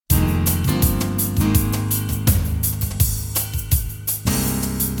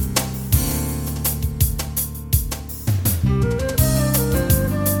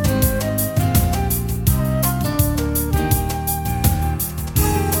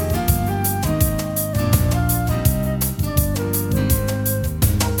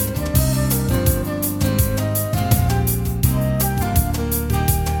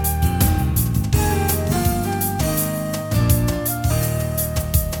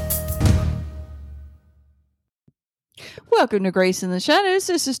Welcome to Grace in the Shadows.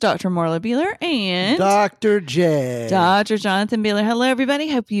 This is Dr. Marla Beeler and Dr. J. Dr. Jonathan Beeler. Hello, everybody.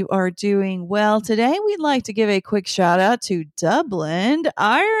 Hope you are doing well today. We'd like to give a quick shout out to Dublin,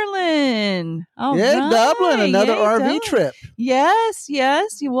 Ireland. Dublin, another RV Dublin. trip. Yes.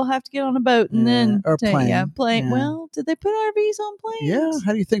 You will have to get on a boat and then or plane. plane. Yeah. Well, did they put RVs on planes? Yeah.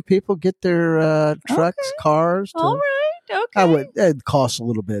 How do you think people get their trucks, cars? All right. Okay. It'd cost a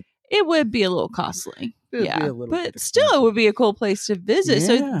little bit. It would be a little costly. Be a little but bit still, expensive. it would be a cool place to visit. Yeah.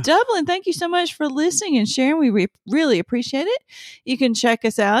 So, Dublin, thank you so much for listening and sharing. We really appreciate it. You can check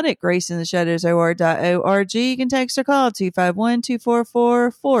us out at graceintheshadowsor.org. You can text or call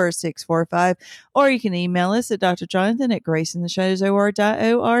 251-244-4645, or you can email us at drjonathan at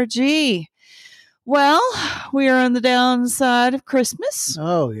graceintheshadowsor.org. Well, we are on the downside of Christmas.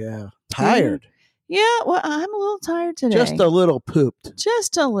 Oh, yeah. Tired. Yeah, well, I'm a little tired today. Just a little pooped.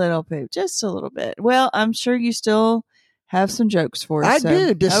 Just a little poop. Just a little bit. Well, I'm sure you still have some jokes for us. I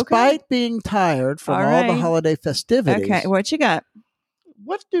do, despite being tired from all the holiday festivities. Okay, what you got?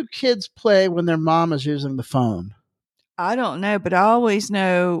 What do kids play when their mom is using the phone? I don't know, but I always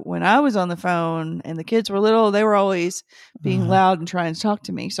know when I was on the phone and the kids were little, they were always being loud and trying to talk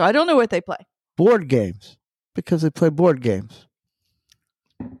to me. So I don't know what they play. Board games, because they play board games.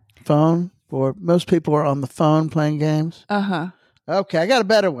 Phone. Most people are on the phone playing games. Okay, I got a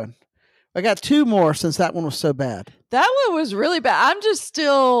better one. I got two more since that one was so bad. That one was really bad. I'm just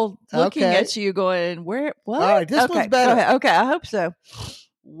still looking at you going, what? All right, this one's better. Go ahead. Okay, I hope so.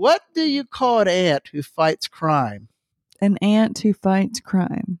 What do you call an ant who fights crime? An ant who fights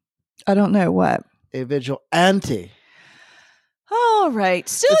crime. I don't know what. A vigilante. All right.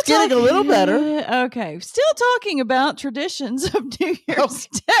 It's getting a little better. Okay. Still talking about traditions of New Year's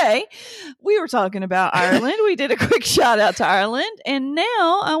Day. We were talking about Ireland. We did a quick shout out to Ireland. And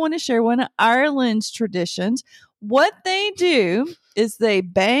now I want to share one of Ireland's traditions. What they do is they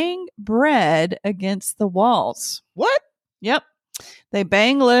bang bread against the walls. What? Yep. They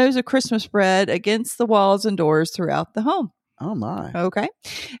bang loaves of Christmas bread against the walls and doors throughout the home. Oh, my. Okay.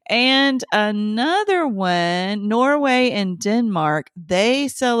 And another one, Norway and Denmark, they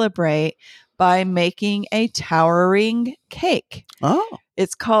celebrate by making a towering cake. Oh.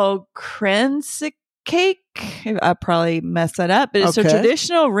 It's called kransekake. I probably messed that up, but it's a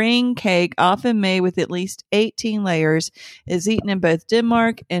traditional ring cake, often made with at least 18 layers, is eaten in both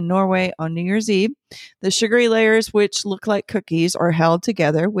Denmark and Norway on New Year's Eve. The sugary layers, which look like cookies, are held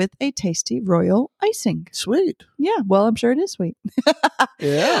together with a tasty royal icing. Sweet. Yeah, well, I'm sure it is sweet.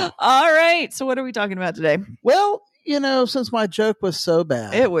 Yeah. All right. So what are we talking about today? Well, since my joke was so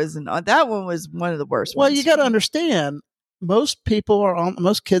bad. It was not. That one was one of the worst Well, ones. you got to understand, most kids are on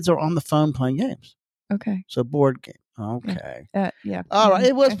the phone playing games. Okay. So board game. Okay. Yeah. All right.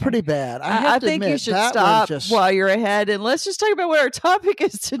 It was pretty bad. I think you should stop while you're ahead and let's just talk about what our topic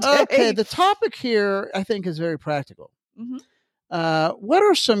is today. Okay. The topic here, I think, is very practical. Mm-hmm. What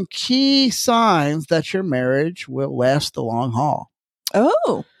are some key signs that your marriage will last the long haul?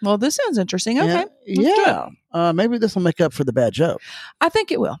 Oh, well, this sounds interesting. Okay. Yeah. Maybe this will make up for the bad joke. I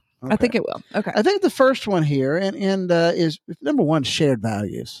think it will. Okay. I think it will. Okay. I think the first one here is number one, shared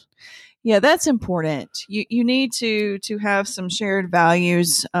values. Yeah, that's important. You need to have some shared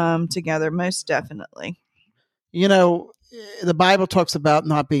values together, most definitely. The Bible talks about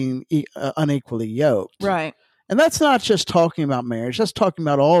not being unequally yoked. Right. And that's not just talking about marriage. That's talking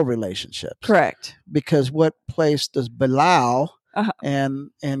about all relationships. Correct. Because what place does Belial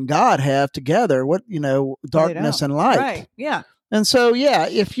and God have together? What, darkness and light. Right. Yeah. And so,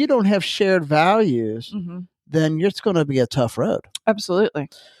 if you don't have shared values, then it's going to be a tough road. Absolutely.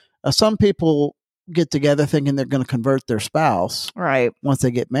 Some people get together thinking they're going to convert their spouse once they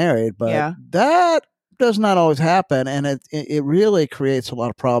get married, but that does not always happen, and it really creates a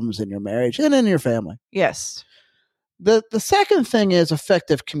lot of problems in your marriage and in your family. Yes. The second thing is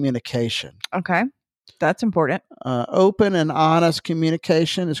effective communication. Okay. That's important. Open and honest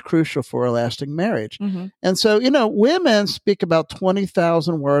communication is crucial for a lasting marriage. Mm-hmm. And so, women speak about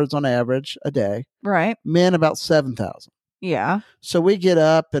 20,000 words on average a day. Right. Men about 7,000. Yeah. So we get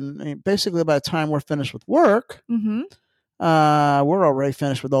up and basically by the time we're finished with work, we're already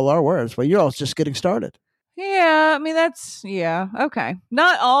finished with all our words. Well, you're all just getting started. Yeah. I mean, okay.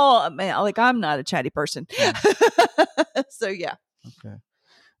 Not all, like I'm not a chatty person. So, yeah. Okay.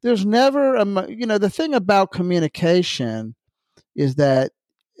 There's never, the thing about communication is that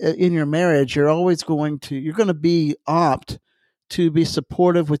in your marriage, you're going to be opt to be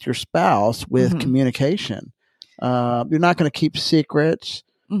supportive with your spouse with communication. You're not going to keep secrets.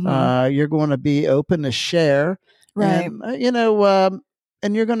 You're going to be open to share. Right. And,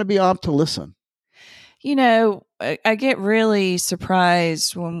 and you're going to be opt to listen. I get really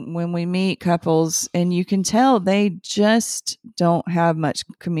surprised when we meet couples and you can tell they just don't have much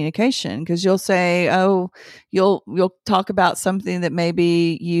communication, because you'll say, oh, you'll talk about something that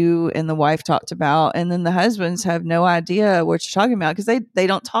maybe you and the wife talked about, and then the husbands have no idea what you're talking about because they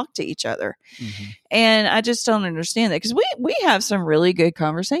don't talk to each other. Mm-hmm. And I just don't understand that, because we have some really good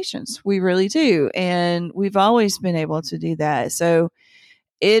conversations. We really do. And we've always been able to do that. So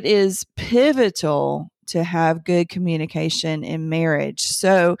it is pivotal to have good communication in marriage.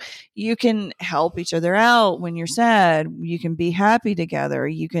 So you can help each other out when you're sad. You can be happy together.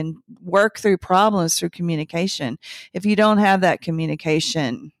 You can work through problems through communication. If you don't have that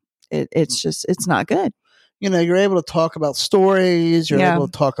communication, it's not good. You're able to talk about stories. You're able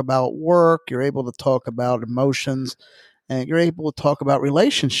to talk about work. You're able to talk about emotions. And you're able to talk about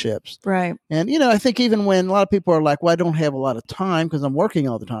relationships. Right. And, I think even when a lot of people are like, well, I don't have a lot of time because I'm working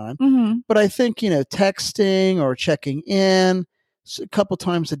all the time. Mm-hmm. But I think, texting or checking in a couple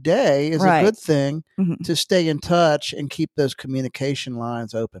times a day is a good thing to stay in touch and keep those communication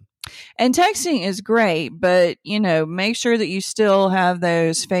lines open. And texting is great, but, make sure that you still have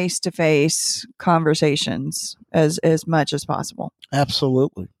those face-to-face conversations as much as possible.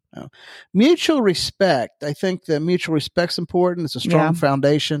 Absolutely. Mutual respect. I think that mutual respect's important. It's a strong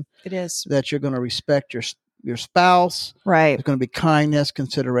foundation. It is. That you're going to respect your spouse. Right. There's going to be kindness,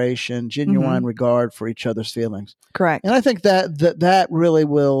 consideration, genuine regard for each other's feelings. Correct. And I think that really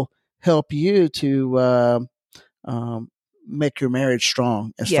will help you to make your marriage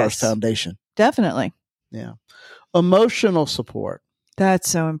strong as far as foundation. Definitely. Yeah. Emotional support. That's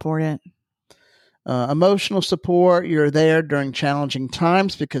so important. Emotional support, you're there during challenging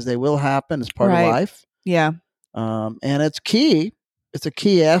times because they will happen as part of life. Yeah. And it's key. It's a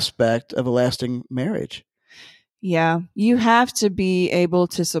key aspect of a lasting marriage. Yeah. You have to be able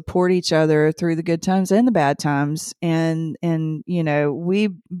to support each other through the good times and the bad times. And we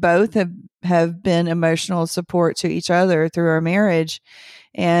both have been emotional support to each other through our marriage.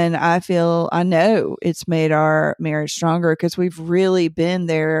 And I know it's made our marriage stronger because we've really been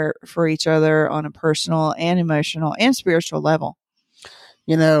there for each other on a personal and emotional and spiritual level.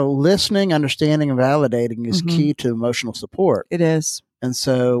 Listening, understanding, and validating is key to emotional support. It is. And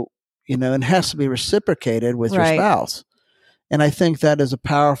so, it has to be reciprocated with your spouse. And I think that is a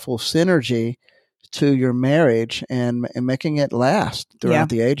powerful synergy to your marriage and making it last throughout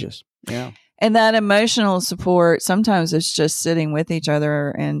the ages. Yeah. And that emotional support, sometimes it's just sitting with each other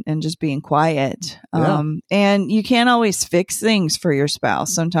and just being quiet. And you can't always fix things for your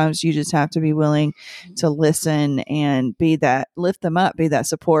spouse. Sometimes you just have to be willing to listen and lift them up, be that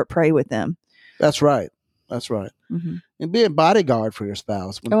support, pray with them. That's right. Mm-hmm. And be a bodyguard for your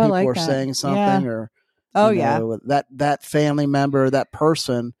spouse when people are saying something or that family member, that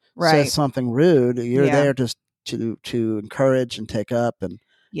person says something rude. You're there to encourage and take up and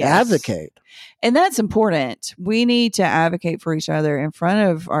advocate. And that's important. We need to advocate for each other in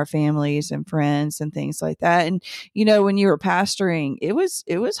front of our families and friends and things like that. And, when you were pastoring, it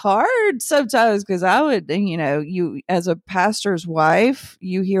was hard sometimes because I would, you as a pastor's wife,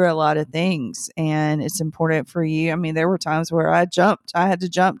 you hear a lot of things and it's important for you. I mean, there were times where I had to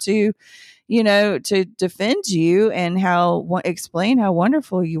jump to, to defend you and explain how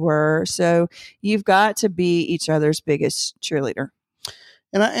wonderful you were. So you've got to be each other's biggest cheerleader.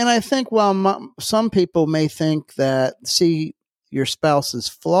 And I think while some people may think that see your spouse's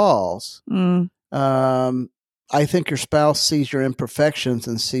flaws, I think your spouse sees your imperfections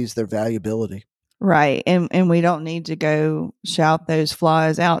and sees their valuability. Right. And we don't need to go shout those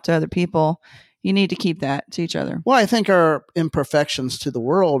flaws out to other people. You need to keep that to each other. Well, I think our imperfections to the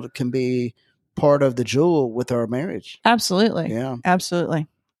world can be part of the jewel with our marriage. Absolutely. Yeah. Absolutely.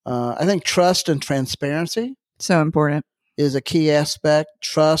 I think trust and transparency. So important. Is a key aspect.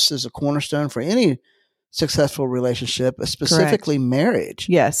 Trust is a cornerstone for any successful relationship, specifically marriage.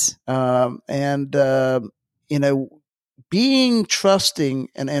 Yes. Being trusting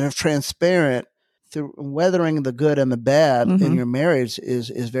and transparent through weathering the good and the bad in your marriage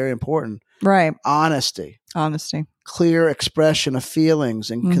is very important. Right. Honesty. Clear expression of feelings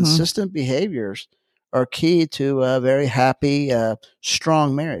and consistent behaviors are key to a very happy,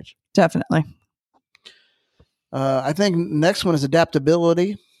 strong marriage. Definitely. I think next one is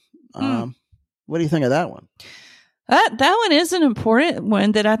adaptability. What do you think of that one? That one is an important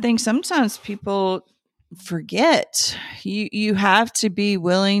one that I think sometimes people forget. You have to be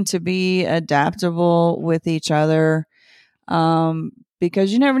willing to be adaptable with each other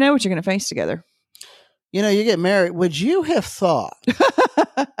because you never know what you're going to face together. You get married. Would you have thought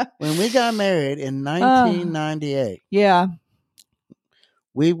when we got married in 1998? Yeah.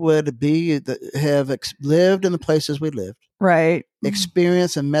 we would lived in the places we lived, right,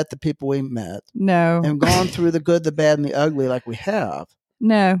 experienced and met the people we met, no, and gone through the good, the bad, and the ugly like we have.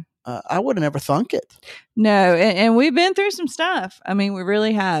 No. I would have never thunk it. No. And we've been through some stuff. I mean, we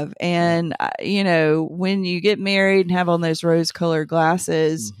really have. And, when you get married and have on those rose colored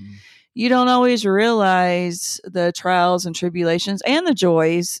glasses, you don't always realize the trials and tribulations and the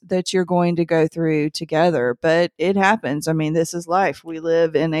joys that you're going to go through together. But it happens. I mean, this is life. We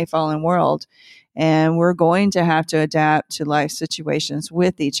live in a fallen world, and we're going to have to adapt to life situations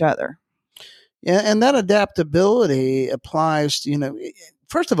with each other. Yeah, and that adaptability applies to,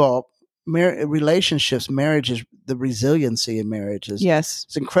 first of all, relationships, marriages, the resiliency in marriages. Yes.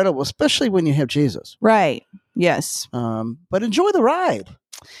 It's incredible, especially when you have Jesus. Right. Yes. But enjoy the ride.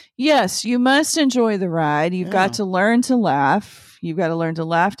 Yes, you must enjoy the ride. You've got to learn to laugh. You've got to learn to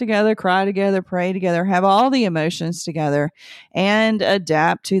laugh together, cry together, pray together, have all the emotions together, and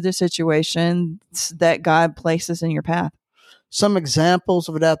adapt to the situations that God places in your path. Some examples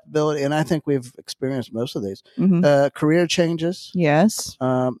of adaptability, and I think we've experienced most of these. Career changes. Yes.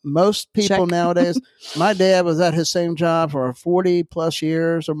 Most people nowadays, my dad was at his same job for 40 plus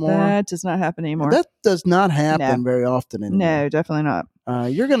years or more. That does not happen anymore. That does not happen very often anymore. No, definitely not.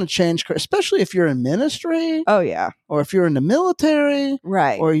 You're going to change, especially if you're in ministry. Oh, yeah. Or if you're in the military.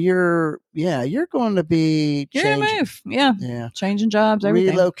 Right. Or you're going to be You're going to move. Yeah. Yeah. Changing jobs,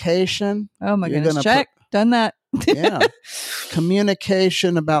 everything. Relocation. Oh, my goodness. Check. Done that. Yeah.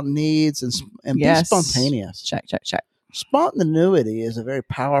 Communication about needs and be spontaneous. Check. Spontaneity is a very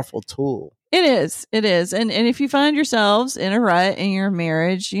powerful tool. It is. And if you find yourselves in a rut in your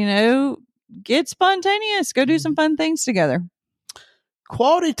marriage, get spontaneous. Go do some fun things together.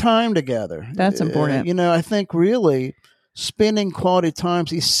 Quality time together. That's important. I think really spending quality time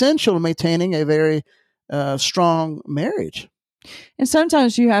is essential to maintaining a very strong marriage. And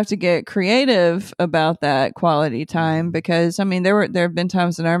sometimes you have to get creative about that quality time because, there have been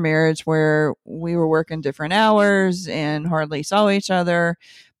times in our marriage where we were working different hours and hardly saw each other,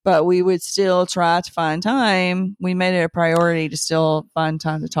 but we would still try to find time. We made it a priority to still find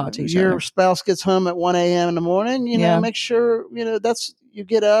time to talk to each other. Your spouse gets home at 1 a.m. in the morning, make sure, you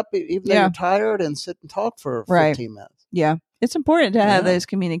get up even though you're tired and sit and talk for 15 minutes. Yeah. It's important to have those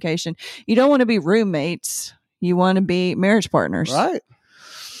communication. You don't want to be roommates. You want to be marriage partners. Right.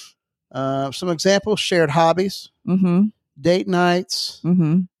 Some examples: shared hobbies, date nights,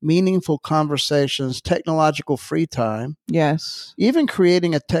 meaningful conversations, technological free time. Yes. Even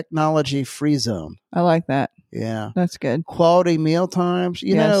creating a technology free zone. I like that. Yeah. That's good. Quality meal times.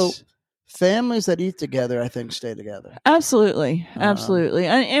 Families that eat together, I think, stay together. Absolutely.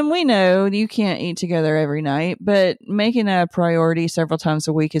 And we know you can't eat together every night, but making that a priority several times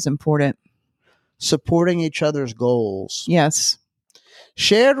a week is important. Supporting each other's goals. Yes.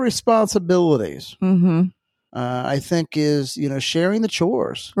 Shared responsibilities. I think is, sharing the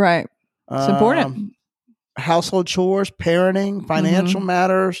chores. Right. It's important. Household chores, parenting, financial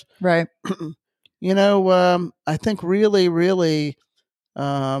matters. Right. I think really, really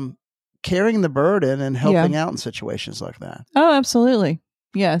carrying the burden and helping out in situations like that. Oh, absolutely.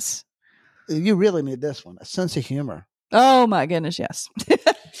 Yes. You really need this one, a sense of humor. Oh my goodness, yes.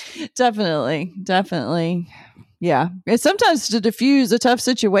 Definitely. Yeah. And sometimes to diffuse a tough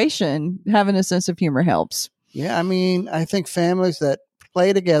situation, having a sense of humor helps. Yeah. I think families that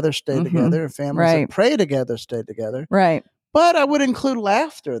play together stay together, and families that pray together stay together. Right. But I would include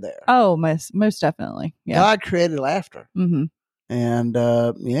laughter there. Oh, most definitely. Yeah. God created laughter. And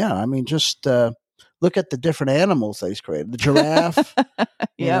just look at the different animals that he's created. The giraffe,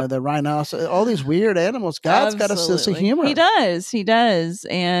 the rhinoceros, all these weird animals. God's got a sense of humor. He does.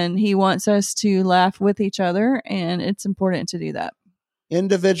 And he wants us to laugh with each other. And it's important to do that.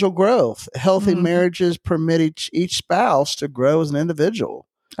 Individual growth. Healthy marriages permit each spouse to grow as an individual.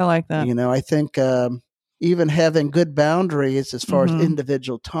 I like that. I think even having good boundaries as far as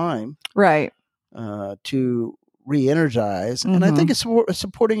individual time. Right. To re-energize. And I think it's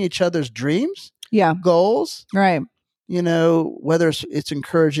supporting each other's dreams. Yeah. Goals. Right. Whether it's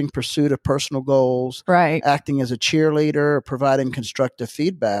encouraging pursuit of personal goals. Right. Acting as a cheerleader, providing constructive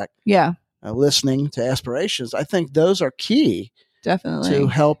feedback. Yeah. Listening to aspirations. I think those are key. Definitely. To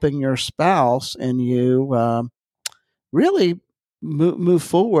helping your spouse and you really move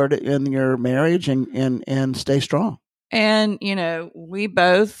forward in your marriage and stay strong. And, we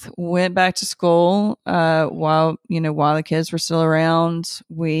both went back to school while the kids were still around.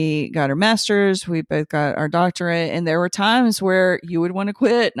 We got our masters. We both got our doctorate. And there were times where you would want to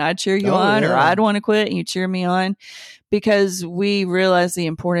quit and I'd cheer you on, or I'd want to quit and you cheer me on, because we realized the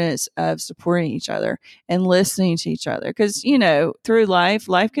importance of supporting each other and listening to each other. Because, through life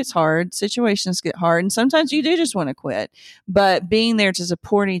gets hard, situations get hard, and sometimes you do just want to quit. But being there to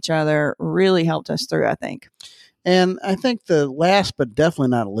support each other really helped us through, I think. And I think the last but definitely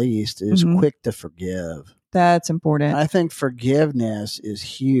not least is quick to forgive. That's important. I think forgiveness is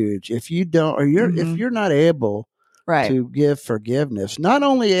huge. If you don't, or if you're not able to give forgiveness, not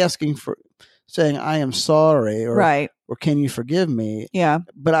only asking for, saying I am sorry, or or can you forgive me? Yeah.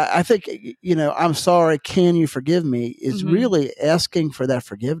 But I think I'm sorry. Can you forgive me? Is really asking for that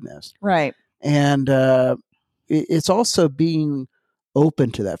forgiveness. Right. And it's also being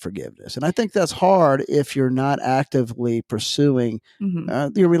open to that forgiveness. And I think that's hard if you're not actively pursuing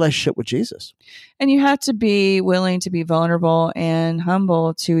your relationship with Jesus. And you have to be willing to be vulnerable and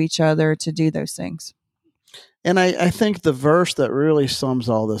humble to each other to do those things. And I think the verse that really sums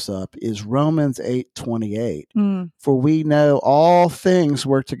all this up is Romans 8:28. For we know all things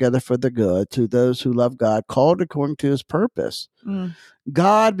work together for the good to those who love God, called according to his purpose.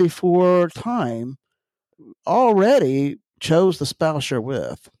 God, before time, already chose the spouse you're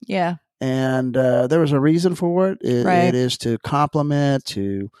with. Yeah. And there was a reason for it. It is to complement,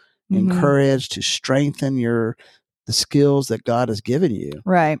 to encourage, to strengthen the skills that God has given you.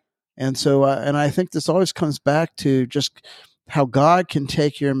 Right. And so, and I think this always comes back to just how God can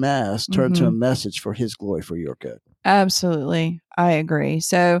take your mess, turn to a message for his glory, for your good. Absolutely. I agree.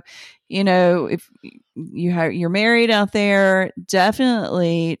 So, if you're married out there,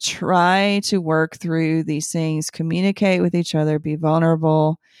 definitely try to work through these things, communicate with each other, be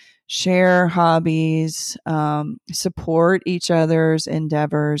vulnerable, share hobbies, support each other's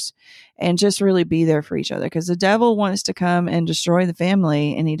endeavors, and just really be there for each other. Because the devil wants to come and destroy the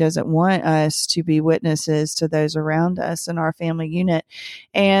family, and he doesn't want us to be witnesses to those around us in our family unit.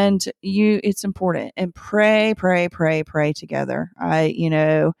 And it's important. And pray together.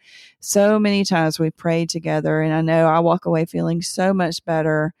 So many times we've prayed together, and I know I walk away feeling so much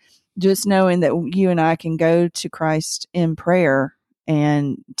better just knowing that you and I can go to Christ in prayer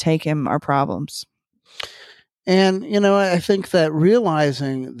and take him our problems. And, I think that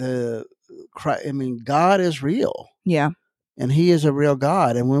realizing God is real. Yeah. And he is a real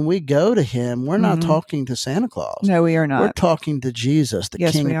God. And when we go to him, we're not talking to Santa Claus. No, we are not. We're talking to Jesus, the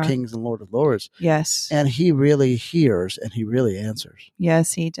King of Kings and Lord of Lords. Yes. And he really hears and he really answers.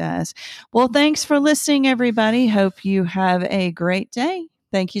 Yes, he does. Well, thanks for listening, everybody. Hope you have a great day.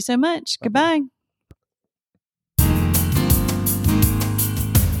 Thank you so much. Bye-bye. Goodbye.